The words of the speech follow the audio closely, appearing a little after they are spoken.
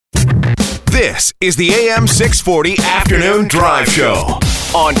This is the AM 640 Afternoon Drive Show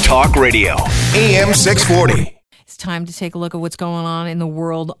on Talk Radio. AM 640. It's time to take a look at what's going on in the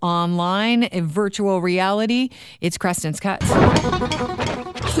world online, in virtual reality. It's Creston's Cuts.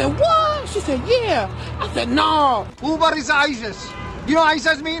 I said, what? She said, yeah. I said, no. Uber is ISIS. You know what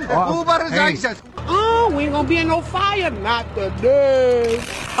ISIS mean? Uber is ISIS. Oh, we ain't gonna be in no fire. Not today.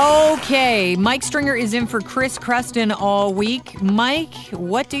 Okay, Mike Stringer is in for Chris Creston all week. Mike,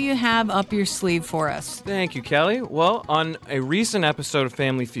 what do you have up your sleeve for us? Thank you, Kelly. Well, on a recent episode of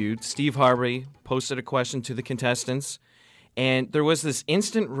Family Feud, Steve Harvey posted a question to the contestants, and there was this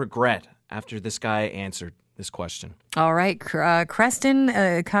instant regret after this guy answered this question. All right,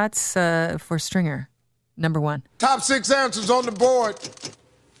 Creston Cuts for Stringer. Number one. Top 6 answers on the board.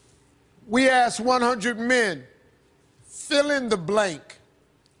 We asked 100 men, fill in the blank.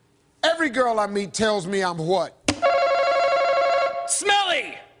 Every girl I meet tells me I'm what?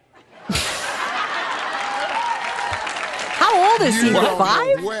 Smelly. How old is he? You don't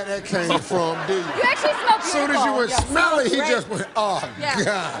 5? know where that came from, do you? You actually smell As soon as you went smelly, he just went, oh, Yeah.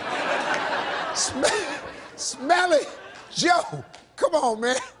 God. Smelly. Joe, come on,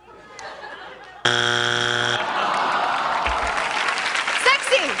 man.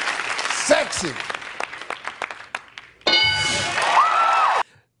 Sexy.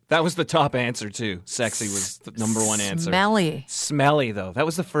 That was the top answer, too. Sexy was the number one answer. Smelly, though. That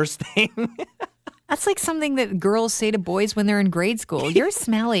was the first thing. That's like something that girls say to boys when they're in grade school. You're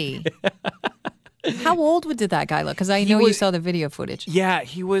smelly. How old did that guy look? Because I know you saw the video footage. Yeah,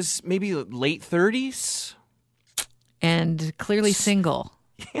 he was maybe late 30s. And clearly single.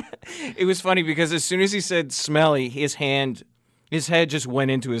 It was funny because as soon as he said smelly, his head just went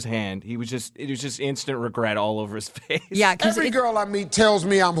into his hand. It was just instant regret all over his face. Yeah, because every girl I meet tells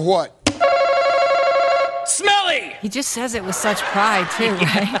me I'm what? Smelly. He just says it with such pride too,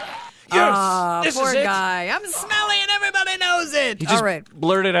 right? Yes, this poor is it. guy. I'm smelly and everybody knows it. He just all right.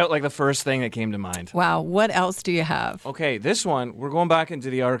 blurted out like the first thing that came to mind. Wow, what else do you have? Okay, this one, we're going back into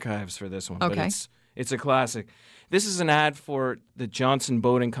the archives for this one. Okay. But it's a classic. This is an ad for the Johnson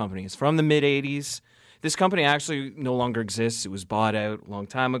Boating Company. It's from the mid-'80s. This company actually no longer exists. It was bought out a long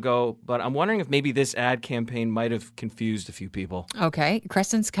time ago. But I'm wondering if maybe this ad campaign might have confused a few people. Okay,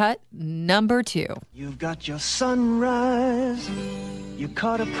 Creston's Cut, number 2. You've got your sunrise. You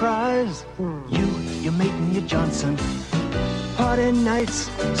caught a prize. You're making your Johnson. Party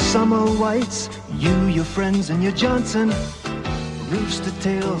nights, summer whites. You, your friends, and your Johnson. Rooster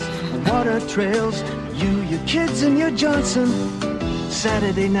tails, water trails. You, your kids, and your Johnson.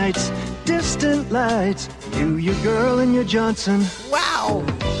 Saturday nights, distant lights. You, your girl, and your Johnson. Wow.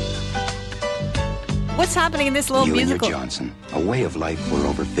 What's happening in this little You musical? and your Johnson, a way of life for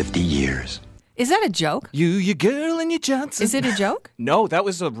over 50 years. Is that a joke? You, your girl, and your Johnson. Is it a joke? No, that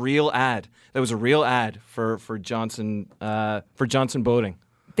was a real ad. That was a real ad for Johnson Boating.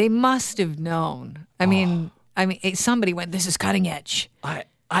 They must have known. I mean, somebody went, this is cutting edge.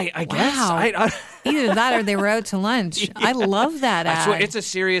 I guess. Wow. Either that or they were out to lunch. Yeah. I love that ad. It's a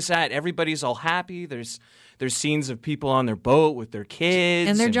serious ad. Everybody's all happy. There's scenes of people on their boat with their kids.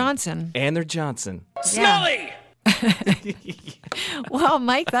 And their Johnson. Smelly. Well,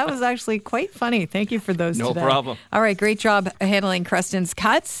 Mike, that was actually quite funny. Thank you for those No today. problem. All right, great job handling Creston's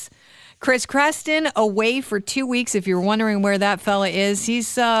Cuts. Chris Creston away for 2 weeks. If you're wondering where that fella is,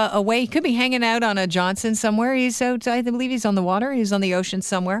 he's away. He could be hanging out on a Johnson somewhere. He's out, I believe he's on the water. He's on the ocean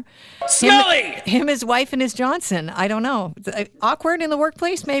somewhere. Smelly! Him, his wife, and his Johnson. I don't know. Awkward in the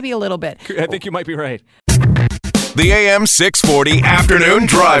workplace? Maybe a little bit. I think you might be right. The AM 640 Afternoon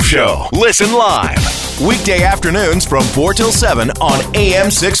Drive Show. Listen live. Weekday afternoons from 4 till 7 on AM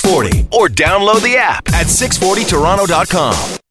 640. Or download the app at 640toronto.com.